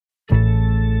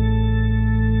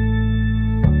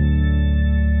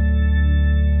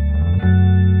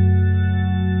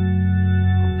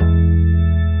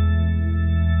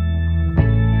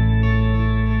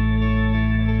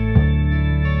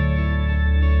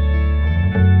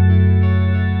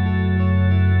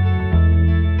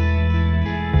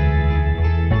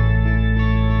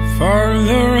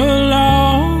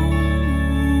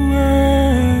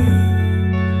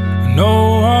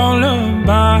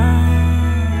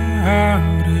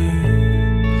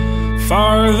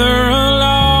farther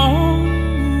along,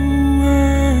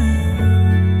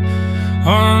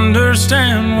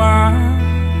 understand why.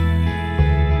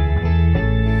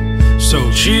 So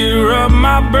cheer up,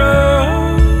 my brothers,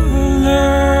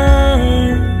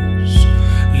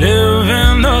 live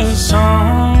in the sunshine.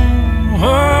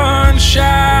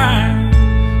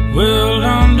 We'll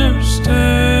understand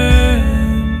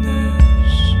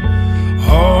this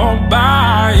all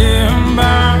by and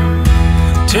by.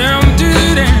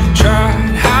 Tempted and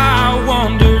tried, I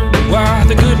wondered why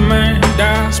the good man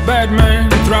dies, bad man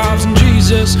thrives, and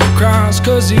Jesus cries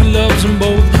 'cause he loves them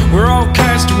both. We're all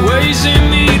castaways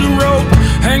in need of rope,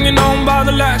 hanging on by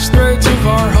the last threads of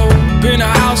our hope. In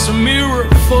a house, a mirror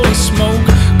full of smoke,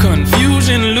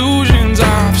 confusing illusions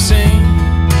I've seen.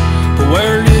 But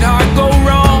where did I go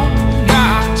wrong?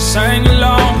 I sang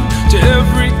along to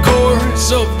every chorus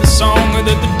of the song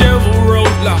that the devil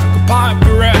wrote like a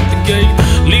piper at the gate,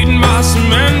 leading by some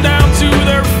men down to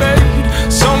their fate.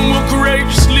 Some will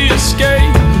courageously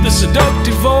escape the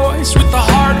seductive voice with the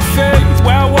heart of faith,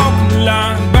 while walking the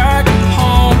line back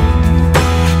home.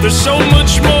 There's so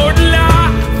much more to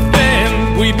life than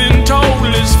we've been told.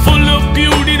 It's full of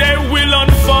beauty that will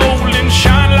unfold and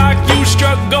shine like you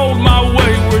struck gold, my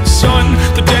wayward son.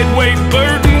 The dead weight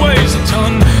burden weighs a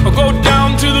ton. I'll go down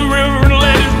to the river and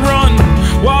let it run,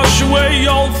 wash away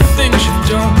all the things you've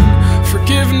done.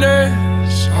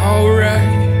 Forgiveness,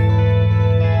 alright.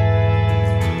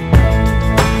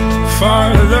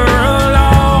 Farther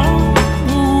along,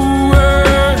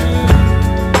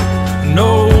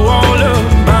 know all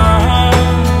about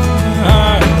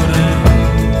it.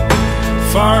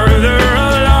 Farther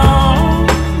along,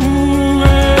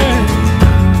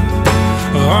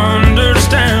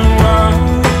 understand why.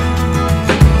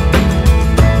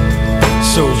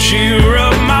 So cheer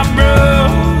up, my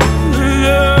brothers,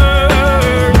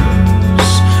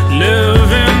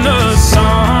 live in the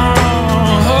sunshine.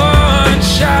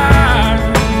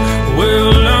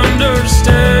 We'll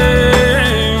understand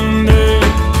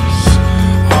this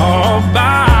all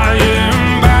by and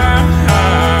by.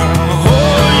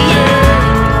 Oh yeah.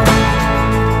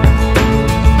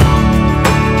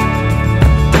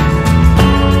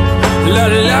 La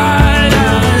la la la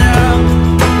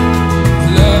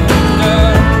la la.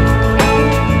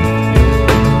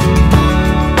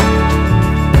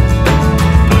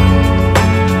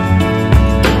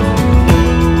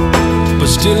 But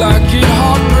still I get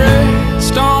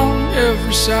heart-pressed on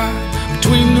every side,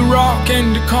 between the rock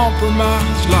and the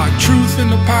compromise, like truth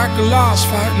in a pack of lies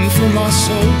fighting for my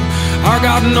soul. I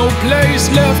got no place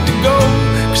left to go,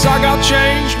 'cause I got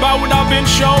changed by what I've been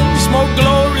shown. It's more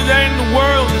glory than the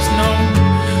world has known.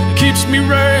 It keeps me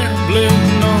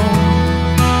rambling on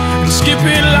and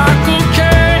skipping like a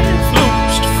calf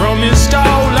loosed from his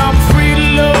stall. I'm free to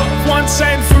love once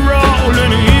and for all,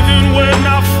 and even when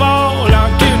I fall, I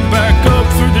get back up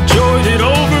for the joy that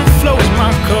overflows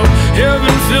my cup.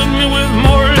 Heaven filled me with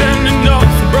more than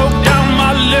enough, broke down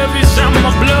my levees and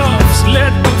my bluffs,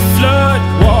 let the flood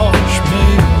wash me.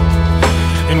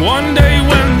 And one day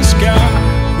when the sky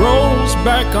rolls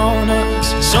back on us,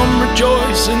 some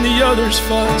rejoice and the others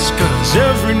fuss, 'cause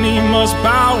every knee must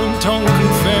bow and tongue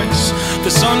confess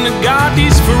the Son of God,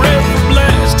 he's forever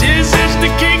blessed. His is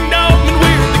the kingdom and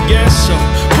we're the guests, so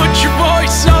put your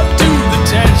voice up to the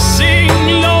test. Sing,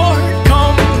 Lord,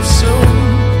 come soon.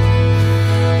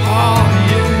 Oh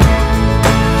yeah.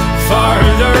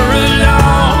 Farther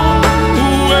along,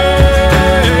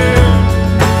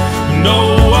 know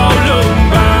all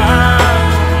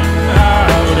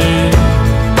about it.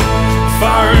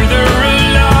 Farther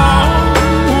along,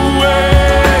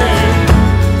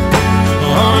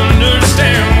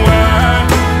 understand why.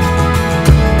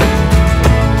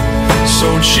 So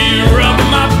cheer